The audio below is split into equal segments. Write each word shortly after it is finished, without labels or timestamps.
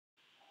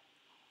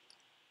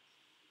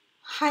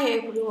Hi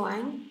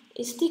everyone.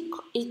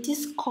 It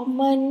is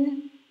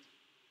common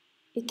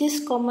in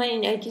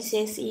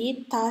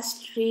IGCSE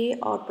task 3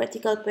 or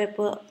practical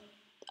paper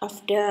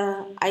of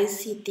the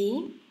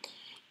ICT.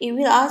 It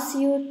will ask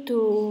you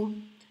to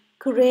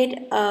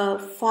create a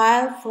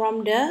file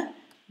from the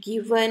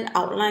given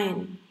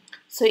outline.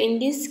 So in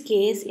this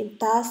case, in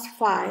task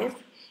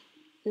 5,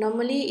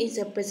 normally is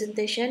a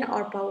presentation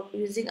or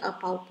using a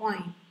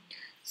PowerPoint.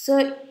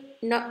 So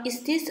now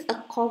is this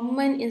a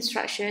common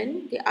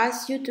instruction? They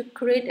ask you to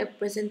create a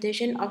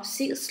presentation of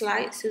 6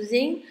 slides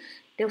using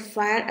the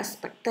file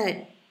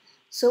expected.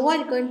 So what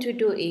you're going to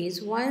do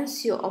is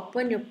once you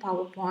open your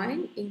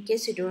PowerPoint, in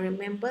case you don't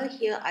remember,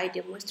 here I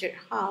demonstrate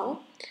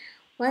how.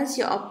 Once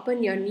you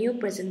open your new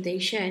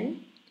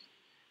presentation,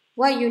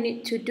 what you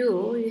need to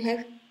do,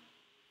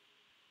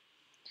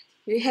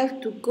 you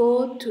have to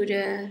go to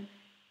the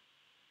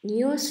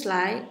new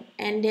slide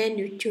and then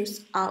you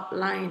choose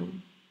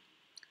outline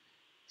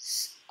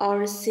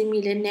or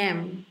similar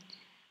name,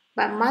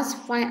 but must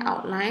find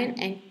outline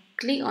and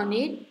click on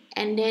it,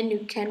 and then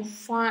you can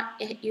find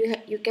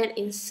you can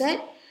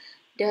insert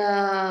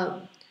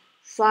the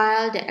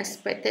file that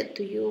expected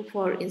to you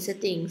for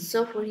inserting.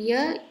 So for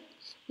here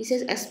it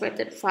says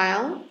expected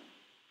file,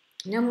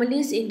 normally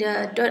it's in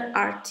the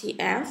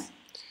 .rtf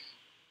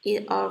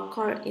or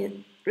called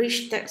in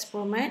rich text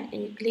format,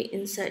 and you click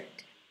insert.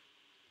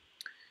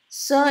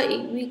 So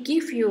it will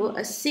give you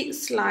a 6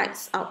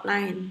 slides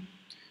outline.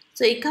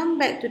 So you come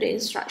back to the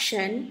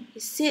instruction.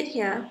 It said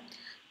here,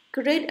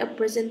 create a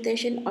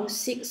presentation of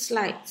 6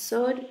 slides.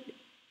 So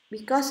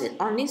because it's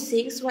only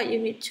 6, what you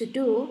need to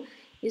do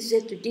is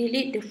to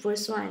delete the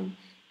first one.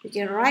 You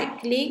can right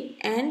click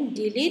and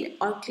delete,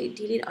 or click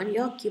delete on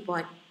your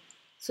keyboard.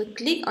 So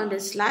click on the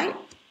slide,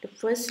 the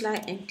first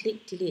slide, and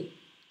click delete.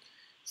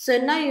 So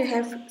now you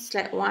have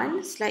slide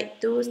 1, slide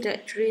 2,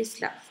 slide 3,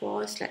 slide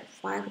 4, slide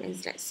 5, and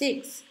slide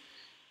 6.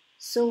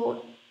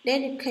 So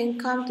then you can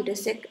come to the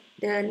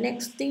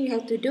next thing you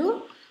have to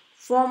do,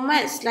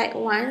 format slide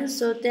 1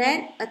 so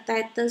that a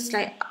title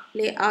slide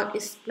layout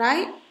is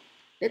applied.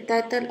 The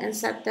title and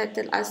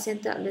subtitle are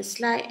centered on the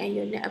slide, and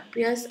your name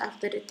appears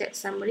after the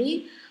text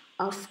summary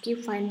of key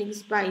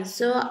findings by.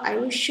 So I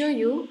will show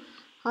you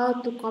how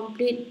to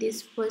complete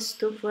these first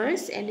two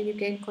first, and then you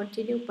can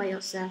continue by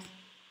yourself.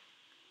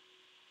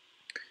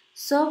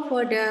 So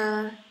for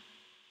the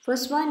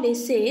first one, they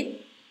said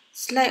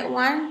slide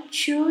 1,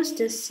 choose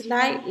the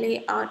slide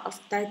layout of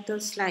title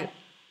slide.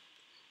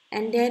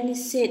 And then it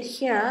said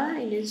here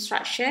in the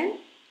instruction,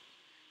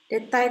 the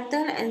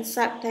title and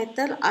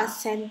subtitle are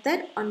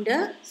centered on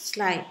the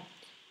slide.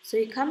 So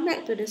you come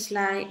back to the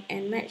slide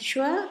and make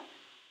sure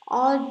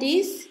all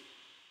this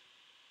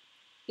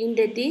in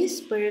this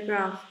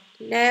paragraph,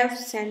 left,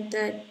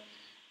 centered,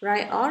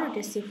 right, or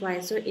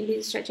justified. So in the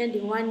instruction,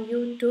 they want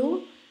you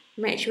to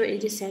make sure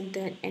it is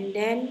centered. And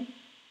then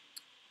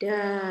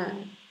the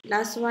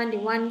last one, they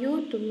want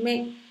you to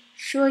make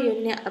sure your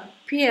name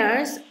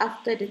appears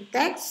after the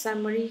text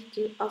summary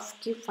of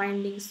key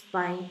findings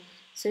by.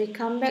 So you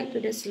come back to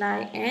the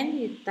slide and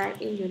you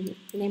type in your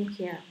name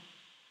here.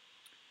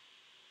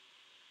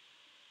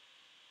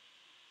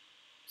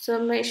 So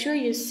make sure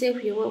you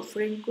save your work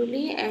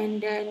frequently,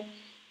 and then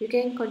you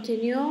can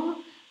continue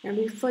and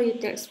refer your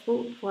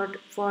textbook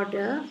for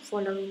the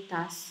following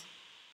tasks.